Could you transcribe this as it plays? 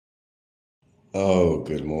Oh,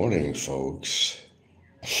 good morning, folks.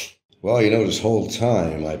 Well, this whole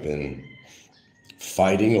time I've been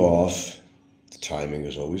fighting off. The timing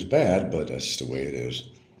is always bad, but that's the way it is.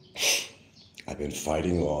 I've been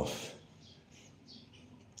fighting off.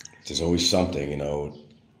 There's always something,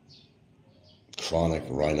 chronic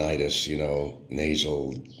rhinitis,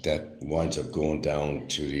 nasal, that winds up going down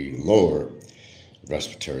to the lower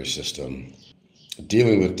respiratory system.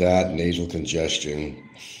 Dealing with that, nasal congestion.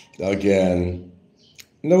 Again,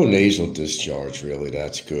 no nasal discharge, really.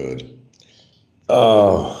 That's good.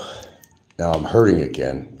 Oh, now I'm hurting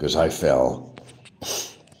again because I fell.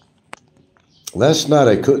 Last night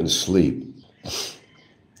I couldn't sleep,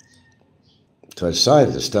 so I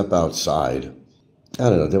decided to step outside. I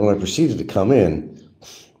don't know, then when I proceeded to come in,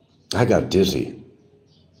 I got dizzy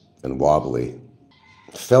and wobbly,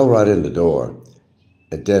 fell right in the door,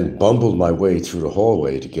 and then bumbled my way through the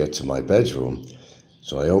hallway to get to my bedroom.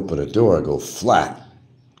 So I open the door, I go flat,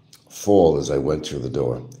 fall as I went through the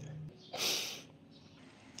door.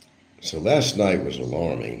 So last night was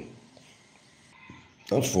alarming.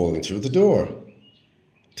 I'm falling through the door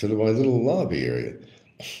to my little lobby area.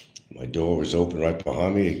 My door was open right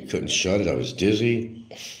behind me. Couldn't shut it. I was dizzy.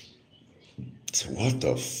 So what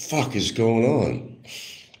the fuck is going on?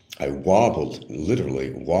 I wobbled, literally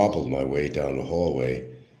wobbled my way down the hallway,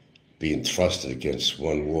 being thrusted against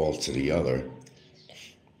one wall to the other.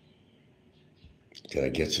 Then I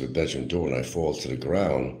get to the bedroom door and I fall to the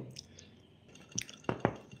ground.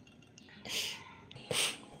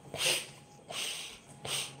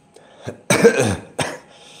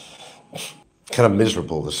 Kind of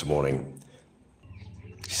miserable this morning.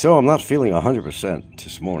 So I'm not feeling 100%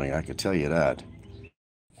 this morning, I can tell you that.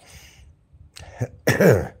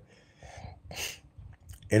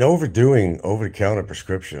 In overdoing over-the-counter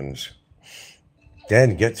prescriptions,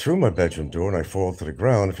 then get through my bedroom door and I fall to the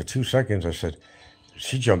ground. For 2 seconds, I said,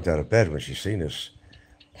 she jumped out of bed when she seen this.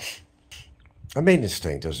 A maintenance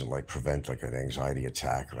thing doesn't prevent an anxiety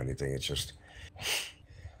attack or anything. It's just,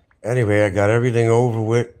 anyway, I got everything over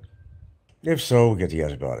with. If so, get the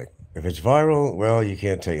antibiotic. If it's viral, well, you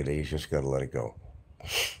can't take it. You just got to let it go.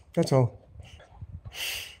 That's all.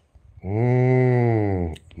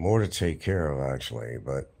 More to take care of, actually,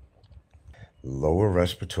 but lower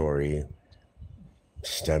respiratory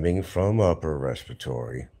stemming from upper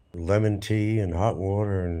respiratory. Lemon tea and hot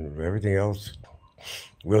water and everything else.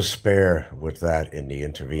 We'll spare with that in the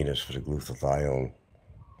intravenous for the glutathione.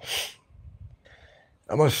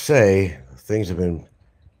 I must say, things have been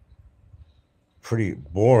pretty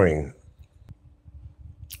boring.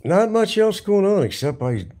 Not much else going on except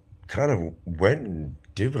I kind of went and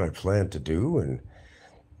did what I planned to do, and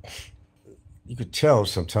you could tell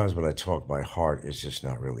sometimes when I talk, my heart is just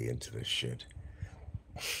not really into this shit.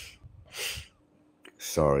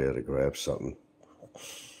 Sorry, I had to grab something.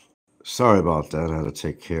 Sorry about that. I had to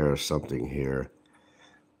take care of something here.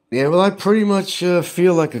 Yeah, well, I pretty much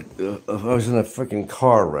feel like I was in a freaking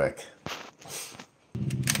car wreck.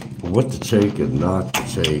 What to take and not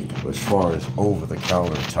to take as far as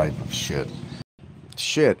over-the-counter type of shit.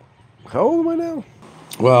 Shit. How old am I now?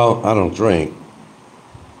 Well, I don't drink.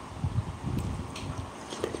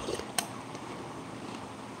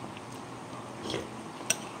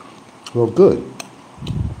 Well, good.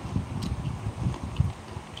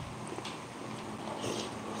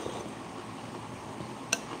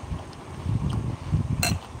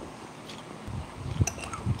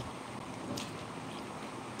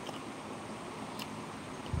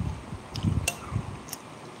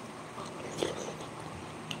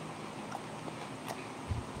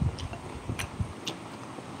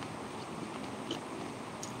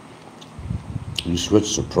 You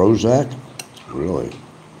switched to Prozac? Really?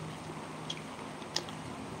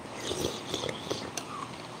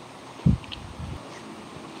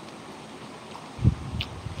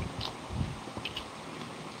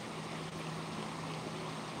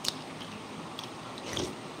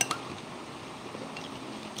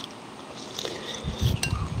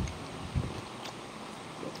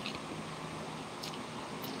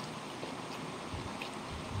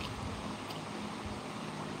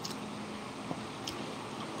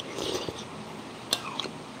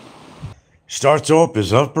 Starts off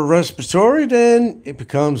as upper respiratory, then it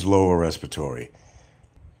becomes lower respiratory.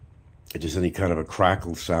 If there's any kind of a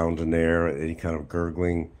crackle sound in there, any kind of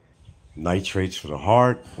gurgling, nitrates for the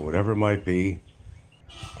heart, whatever it might be.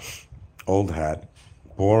 Old hat.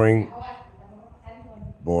 Boring,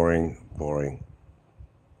 boring, boring.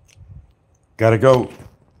 Gotta go.